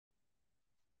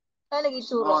Kaya lagi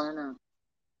tsura. Oh, ano.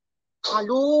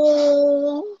 Hello!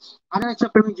 Ano na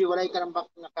siya, Permiji? Wala ka ng back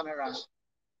na camera.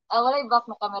 Wala yung back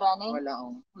na camera ni. Wala,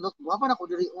 oh. Look, wapa na ko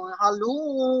diri. Oh, hello!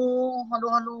 Hello,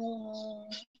 hello!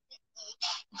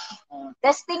 Oh.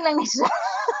 Testing lang ni siya.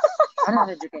 Ano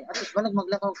na, JK? At least, balag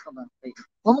maglakaw ka ba? Kay,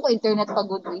 Huwag mo ko internet pa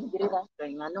good rin. Dili na.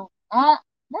 kay nga, no?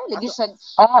 Lagi Ato- siya.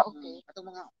 Okay. Atong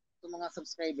mga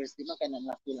subscribers, di ba kaya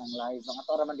na-feel ang live? Ang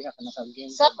ato raman diha ka na sa game.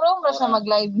 Sa Chrome ra siya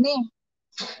mag-live ni.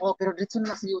 Oh, pero dito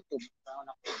na sa YouTube. Taon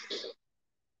ako.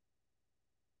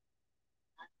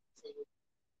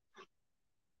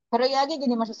 Pero yagi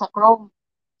gini mo siya sa Chrome.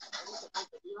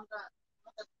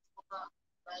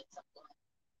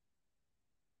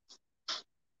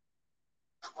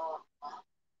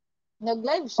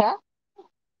 Nag-live siya?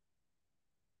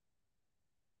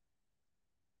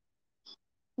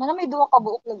 Mana may duwa ka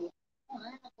buok lagi.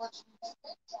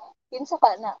 Kinsa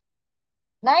ka na?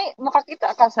 Nay,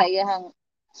 makakita ka sa iyang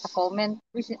sa comment.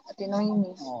 Tinoy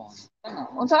ni. Oh. Ano?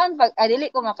 Unsaan pag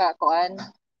dili ko makakuan.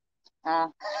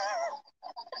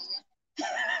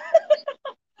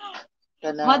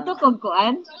 Kana. Madto kog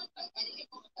kuan?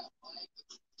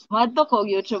 Madto kog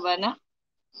YouTube na?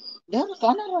 Dara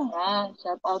ka na ra.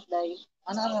 Shout out dai.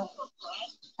 Ana ra.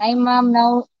 Hi ma'am,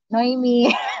 Noemi.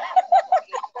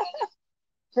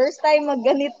 First time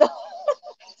magganito.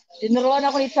 Tinuruan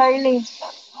ako ni Charlie.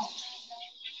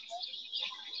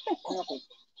 Ano ko?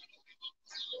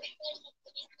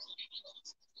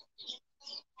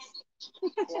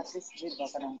 Kaya sis, di ba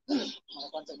ka nang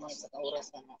makakontak mo sa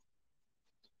oras na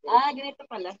Ganito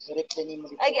pala. i-reply ni mo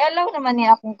dito. Ay, allow naman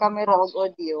niya akong camera o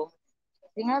audio.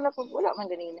 Tingala ko, wala man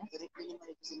ganina. I-reply ni mo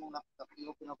dito sa mong laptop.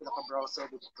 Yung pinaka-browser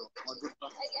dito. O dito.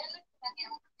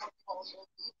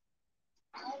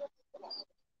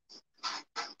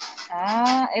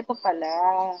 Ito pala.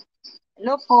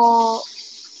 Hello po.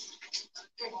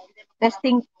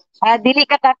 Testing. Dili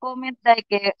ka ta comment dahil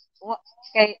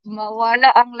kay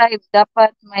mawala ang live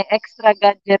dapat may extra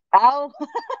gadget.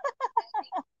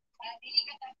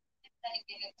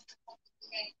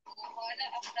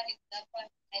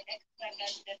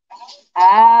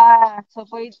 So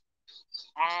pwede.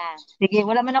 Sige,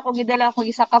 wala man ako gidala ako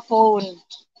isa ka phone.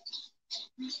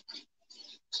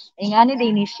 Ingani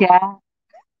din ni siya.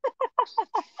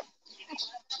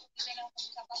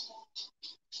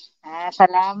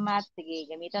 Salamat. Sige,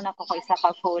 gamiton ako ko isa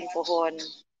ka phone pohon.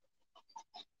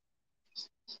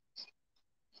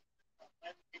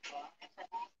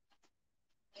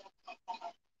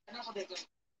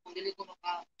 Kung dili ko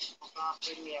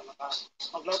maka-premiere,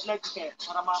 mag-live kasi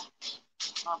para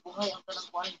mabuhay ang tanang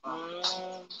kuhan pa.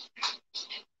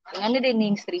 Ingani din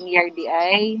ning StreamYard di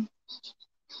ay.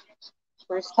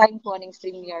 First time ko ning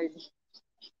StreamYard.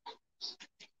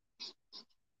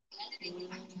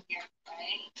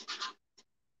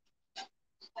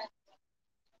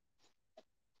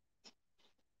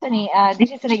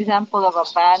 This is an example of a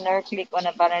banner. Click on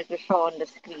a banner to show on the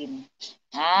screen.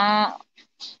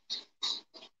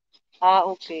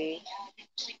 Okay.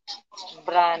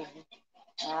 Brand.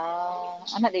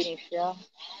 Ano din siya?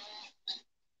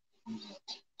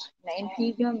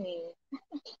 Na-intriga me.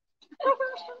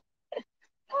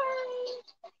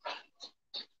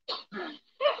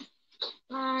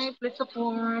 Hi, please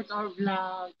support our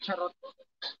vlog. Charot.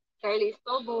 Charlie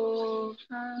Stobo.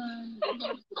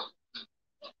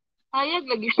 Hayag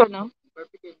lagi siya, no?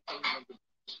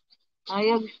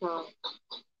 Hayag siya.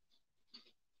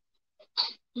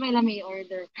 May lami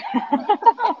order.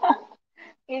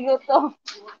 Igo to.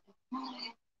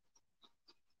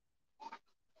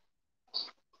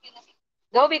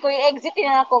 Dobi ko i-exit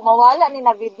na ako. Mawala ni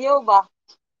na video ba?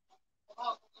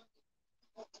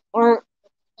 Or,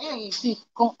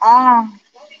 kung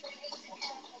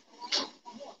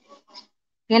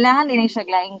kailangan din siya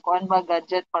glaing kuan ba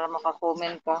gadget para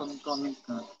maka-comment ka. Comment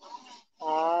ka.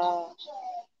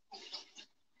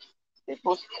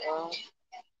 Tapos,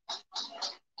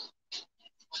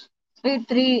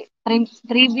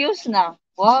 three views na.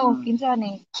 Wow, kinsa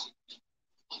ni.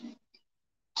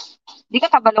 Di ka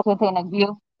kabalo kung sa'yo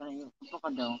nag-view? Ito ka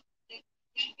daw.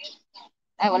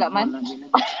 Ay, wala man.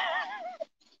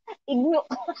 Igno.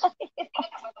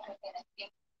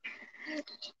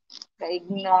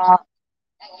 Kaigna.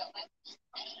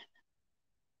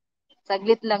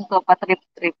 Saglit lang to,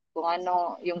 pa-trip-trip kung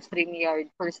ano yung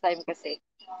StreamYard. First time kasi.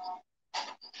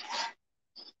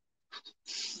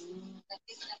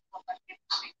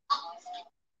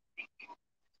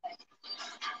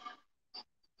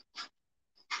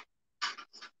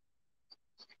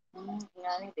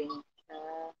 Ngani din.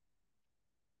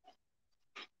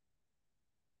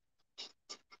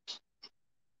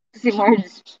 Si Marge.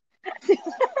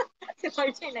 Si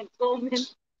Marge ay nag-comment.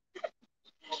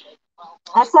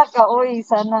 Asa ka, uy.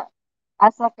 Sana.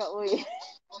 Asa ka, uy.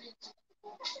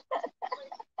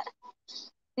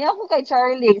 Di ako kay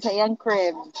Charlie sa iyang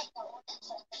crib.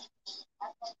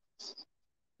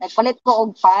 Nagpalit ko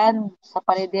og pan sa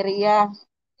panaderiya.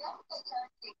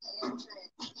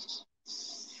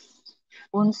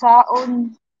 Unsaon,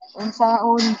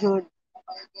 unsaon, Jud.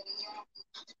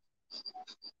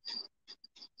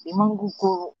 Di man gud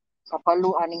ko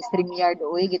kapaluan ning StreamYard.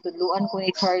 Uy, gitudluan ko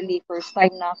ni Charlie. First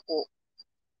time na ako.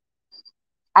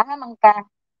 Aha, man ka.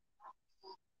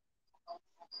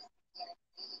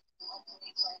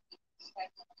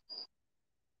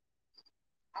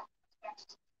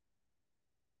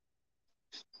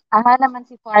 Aha naman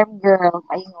si Farm Girl.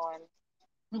 Paingon.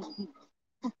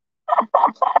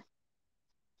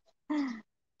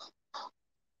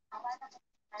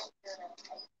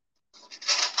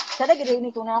 Sana gid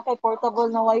ni kung na kay portable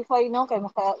na wifi no kay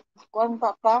maka kuan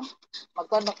pa ka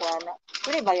magkuan ba kuan na.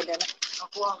 Kuni bayad na.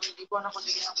 Ako ang hindi ko na kung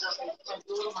hindi na po.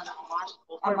 Siguro man ako man.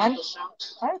 Aman?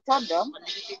 Ay, sada.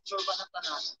 Manili picture ba na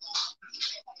tanan?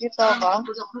 Dito ba?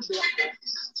 Ako bilang ko.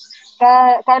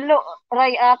 Kalo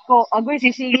try ako. Agoy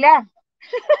si Sheila.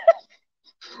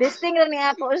 Testing lang ni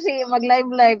ako si mag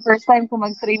live first time ko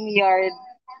mag StreamYard.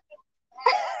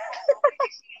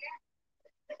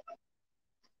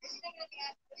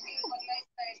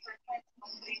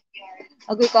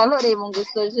 Agoy kalo rin mong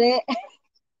gusto siya.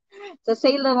 Sa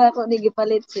sale lang ako ni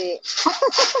gipalit siya.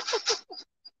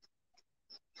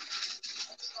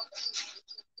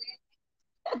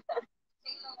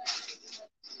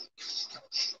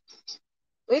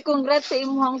 Uy, congrats sa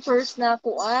imuhang first na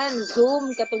kuan.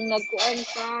 Zoom katong nagkuan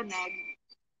ka,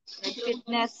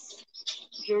 nag-fitness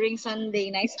during Sunday.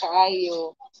 Nice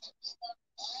kaayo.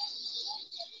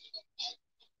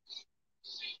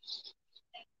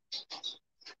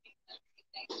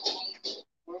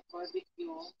 For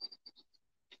barbecue.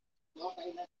 No,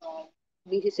 kailan pa.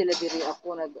 Busy sila diri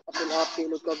ako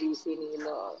nag-apil-apil ug ka busy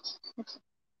nila.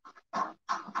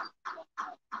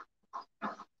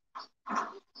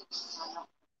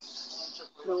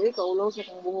 Uy, kaulaw sa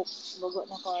kong buhok. Baga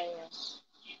na kaya.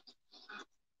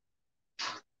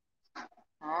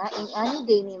 Ha? Ang ano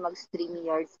din ni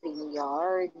mag-StreamYard,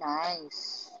 StreamYard.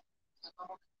 Nice.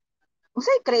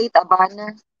 Usay create a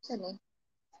banner. Saan eh?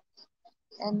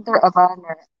 Enter a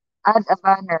banner. Add a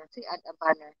banner. Say add a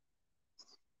banner.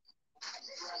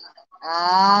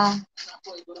 Ah,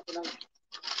 Ako, ito na ko lang.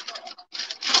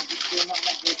 Ito na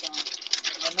nakita.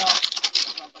 Ano?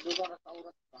 Paduga na sa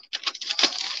oras pa.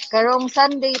 karong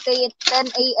Sunday tay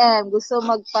 10 a.m. Gusto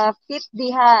magpa-fit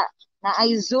diha na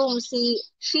ay Zoom si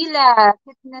Sheila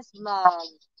Fitness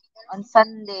Vlog on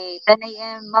Sunday 10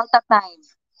 a.m. Malta time.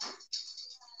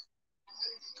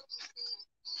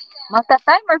 Malta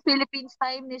time or Philippines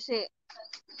time ni si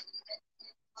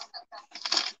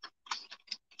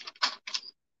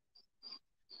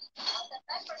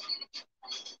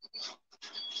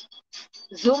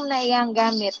Zoom na iyang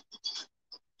gamit.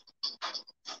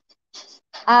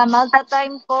 Malta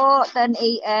time po 10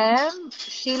 a.m.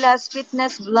 Sheila's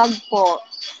Fitness Vlog po.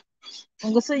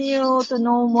 Kung gusto niyo to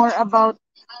know more about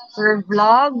her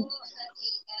vlog,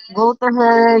 go to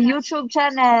her YouTube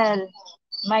channel.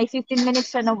 May 15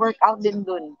 minutes siya na workout din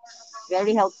dun.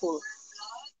 Very helpful.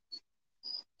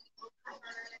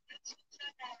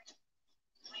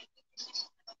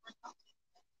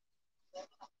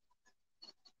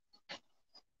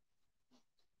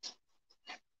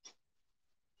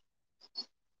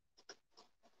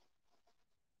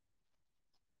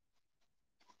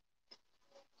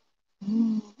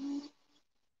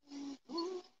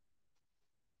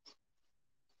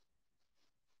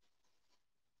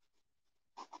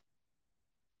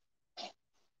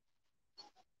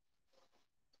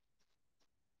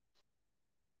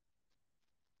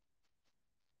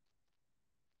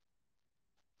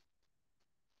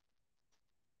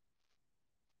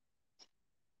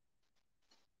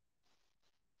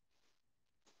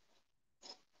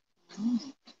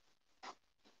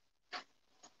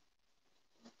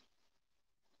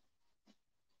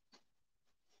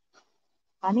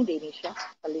 Ani din siya.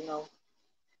 Kalinaw.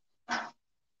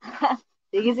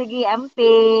 Sige, sige,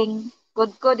 amping.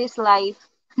 Good is life.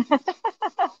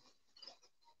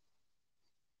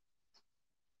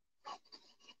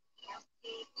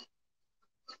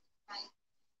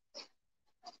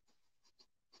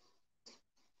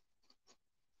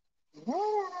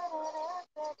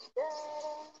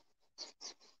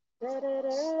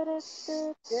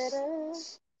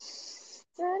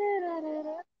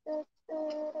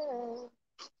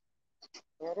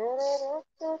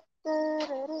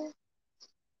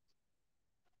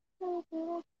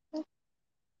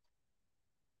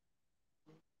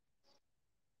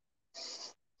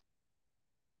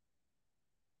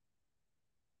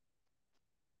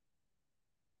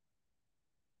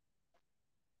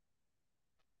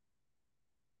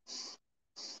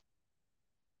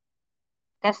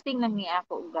 Testing lang ni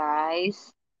ako,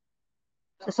 guys.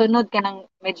 Sa sunod ka ng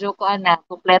medyo ko ana,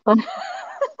 kumpleto na.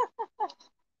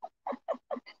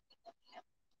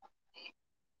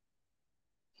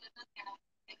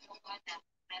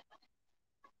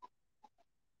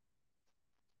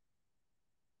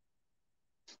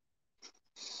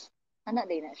 Ana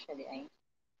day na siya di ay.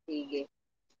 Sige.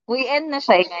 Uy, end na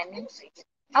siya nga.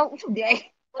 Aw, di ay.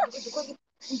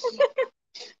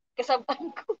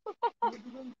 Kasaban ko.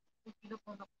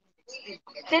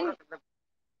 Ten,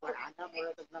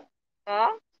 ha?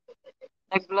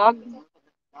 Nag-vlog?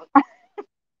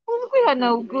 Ano ko yan?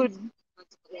 No, good.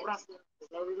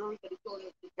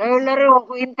 Laro-laro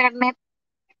ako internet.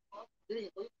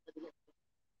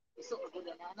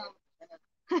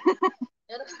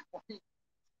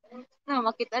 Na,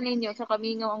 makita ninyo sa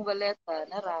Kamingaw ang baleta.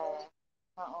 Nara.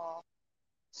 Oo.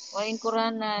 Wain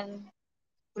kuranan.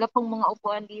 Wala pong mga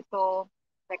upuan dito.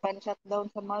 Second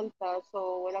shutdown sa Malta.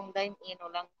 So, walang dine-in.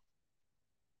 Walang,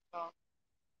 no.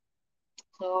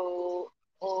 So,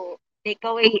 oh,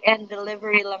 takeaway and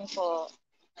delivery lang po.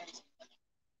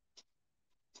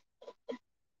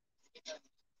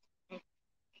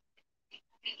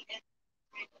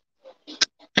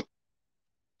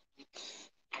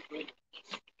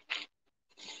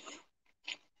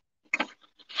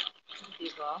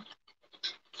 Diba?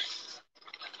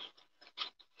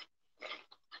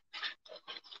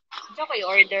 Diyan ko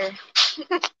order.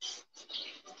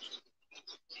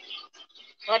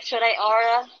 What should I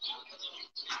order?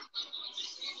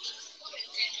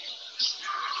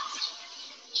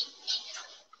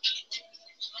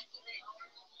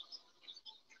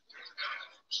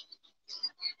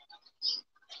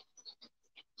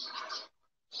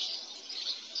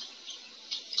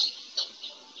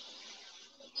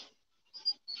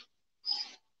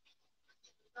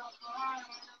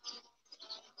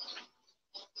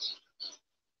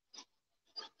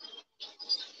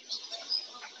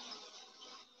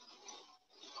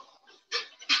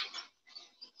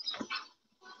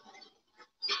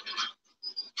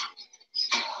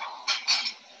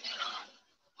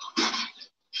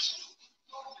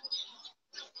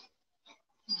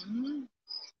 Hmm.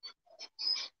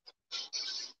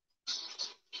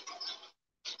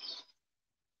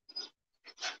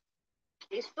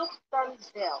 Istok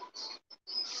tanzel.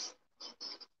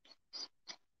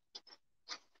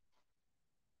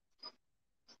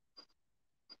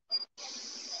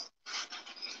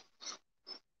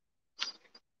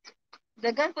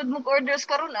 Dagan pud mo orders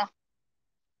karon ah.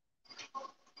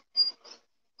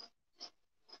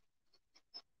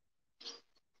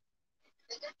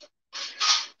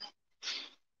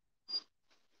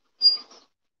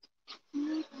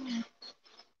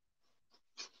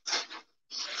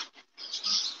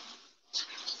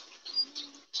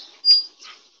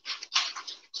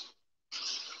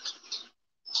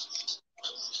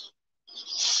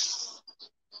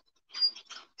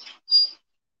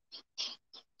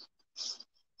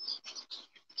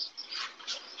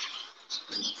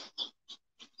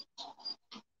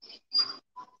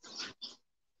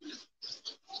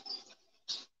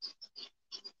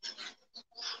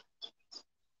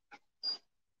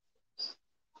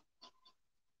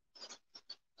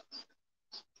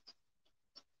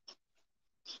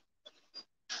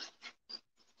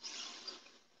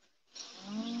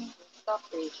 Hmm. Stop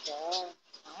siya.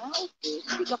 Ah, okay.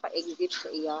 Hindi ka pa-exit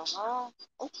sa iya ha.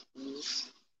 Okay.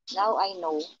 Now I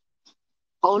know.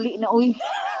 Pauli na uy.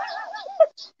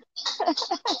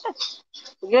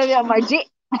 Sige, Margie.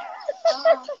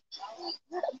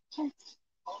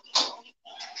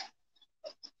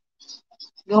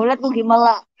 Gahulat mo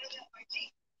himala.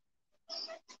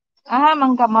 Ah,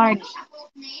 mangka Marge.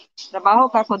 Trabaho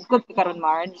ka kudkod ka karon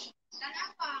Marge.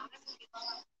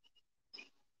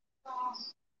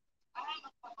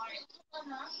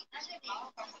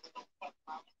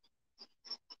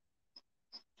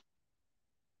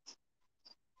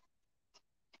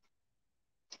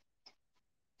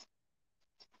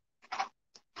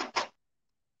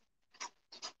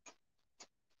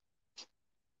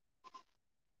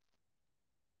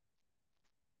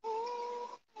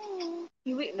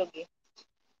 Iwi lagi.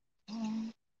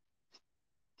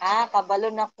 Ah, kabalo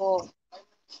na ko.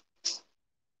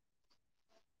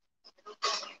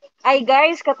 Ay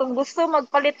guys, katong gusto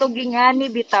magpalit og gingani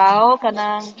bitaw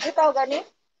kanang bitaw gani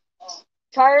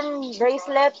charm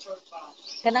bracelet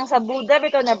kanang sa Buddha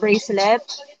bitaw na bracelet.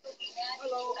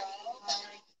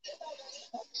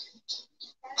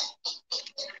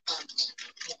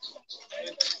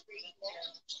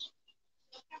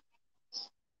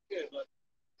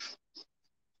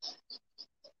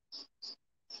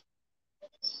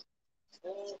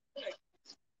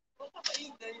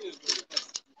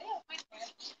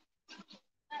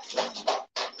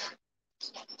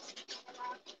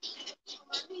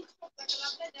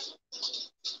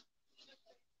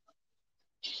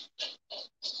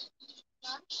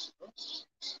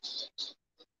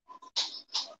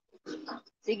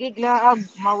 Sige, glaag.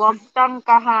 Mawagtang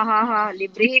ka, ha, ha, ha.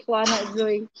 Libre ko, ano,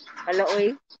 Joy. Hala,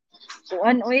 oy.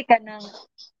 Kuan, oy, ka nang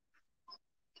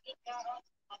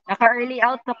naka-early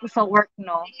out ako sa work,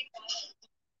 no?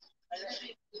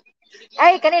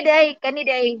 Kani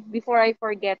day, before I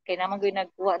forget, kay naman ko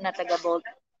nagkuha na taga-bolt.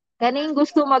 Kaning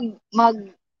gusto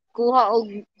magkuha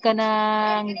og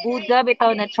kanang Buddha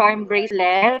bitaw na charm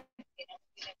bracelet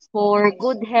for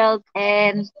good health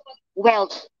and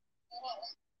wealth.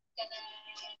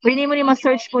 Pwede mo ni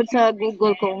ma-search po sa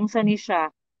Google kung unsa ni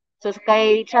siya. So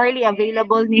kay Charlie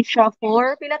available ni siya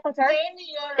for pila to, sir?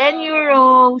 10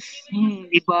 euros.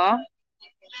 Di ba?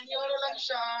 10 euro lang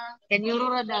siya. 10 euro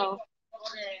ra daw.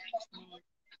 Hmm.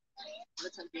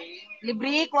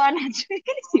 Libre ko na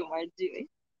si Margie. Eh.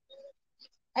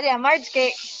 Ano yan, Marge?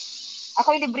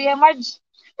 Ako yung libre yan, Marge.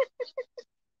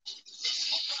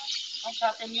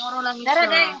 Asa, 10 euro lang Nara, siya.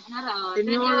 day. Nara, 10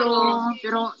 euro.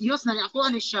 Pero, use na ako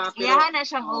ano siya. Pero, Iyahan na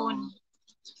siyang own.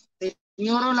 10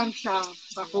 euro lang siya.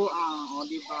 Bakuha. O,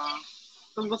 di ba?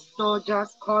 Kung gusto,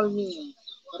 just call me.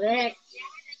 Correct.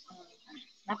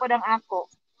 Napod ang ako.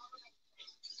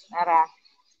 Nara.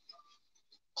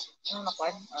 Ano na ko?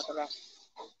 Tara.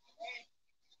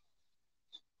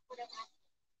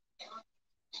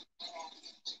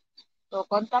 So,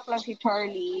 contact lang si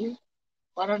Charlie.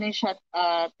 Para na siya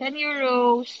 10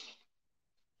 euros.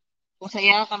 Kung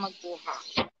saya ka magkuha.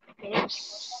 Okay?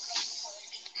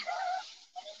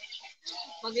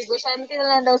 Magigusante na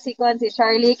lang daw si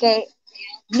Charlie kay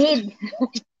need.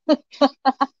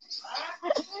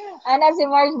 Ana si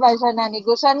Mars ba siya na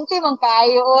negosante man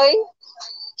kaayo oy.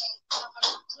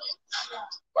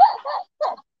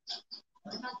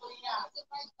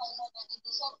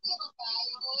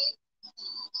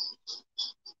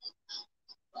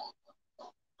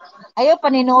 Ayo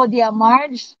paninood ya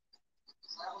Marge.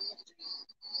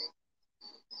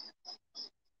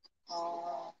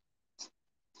 Oh.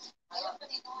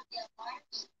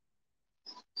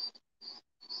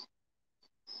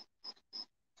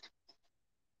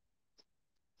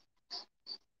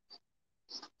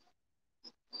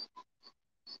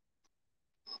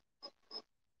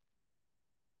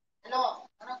 Hello.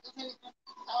 Ano ito sa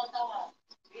tawa-tawa?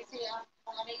 Busy ang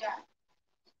mga amiga.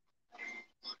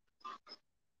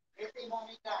 Busy mga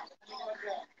amiga.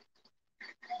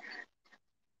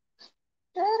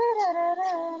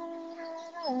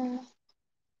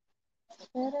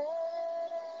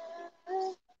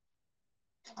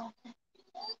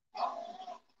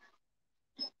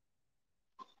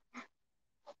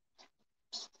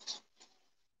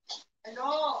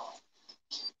 Hello.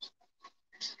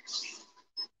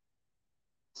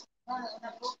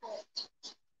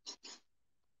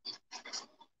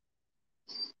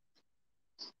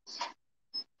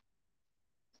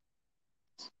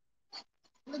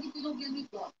 Lagi tinog yan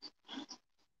dito.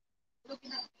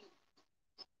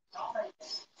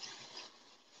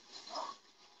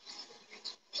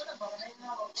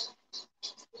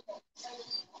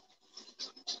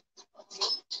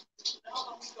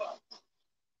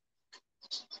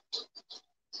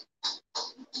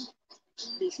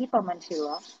 Busy pa man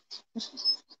sila.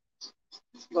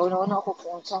 Gawin na ako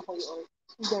kung saan ko yung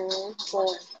order.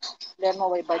 Kung demo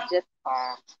may budget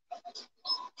pa.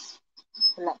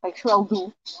 Wala pa sure do.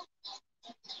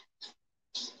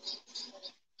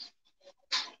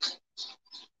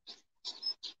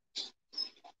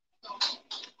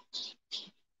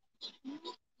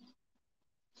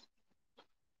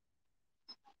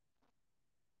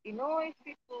 Pinoy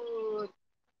seafood.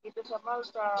 Dito sa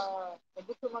Malta. Kung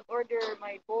gusto mag-order,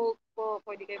 may bulk po.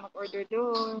 Pwede kayo mag-order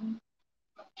doon.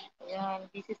 Ayan,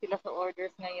 busy sila sa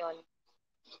orders ngayon.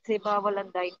 Kasi bawal ang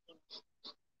dine-in.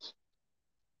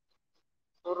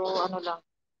 Puro ano lang.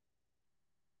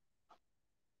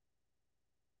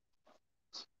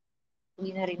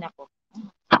 Uwi na rin ako.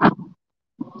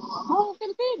 Oh,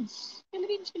 Philippines!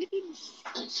 Philippines, Philippines.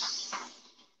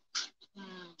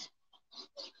 Hmm.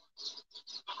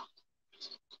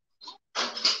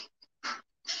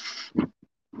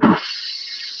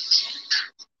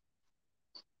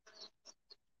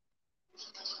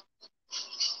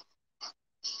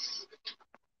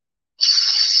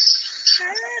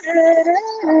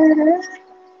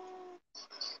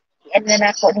 I-end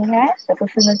na ako niya. Sa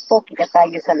susunod po, kita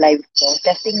tayo sa live ko.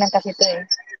 Testing lang kasi ito eh.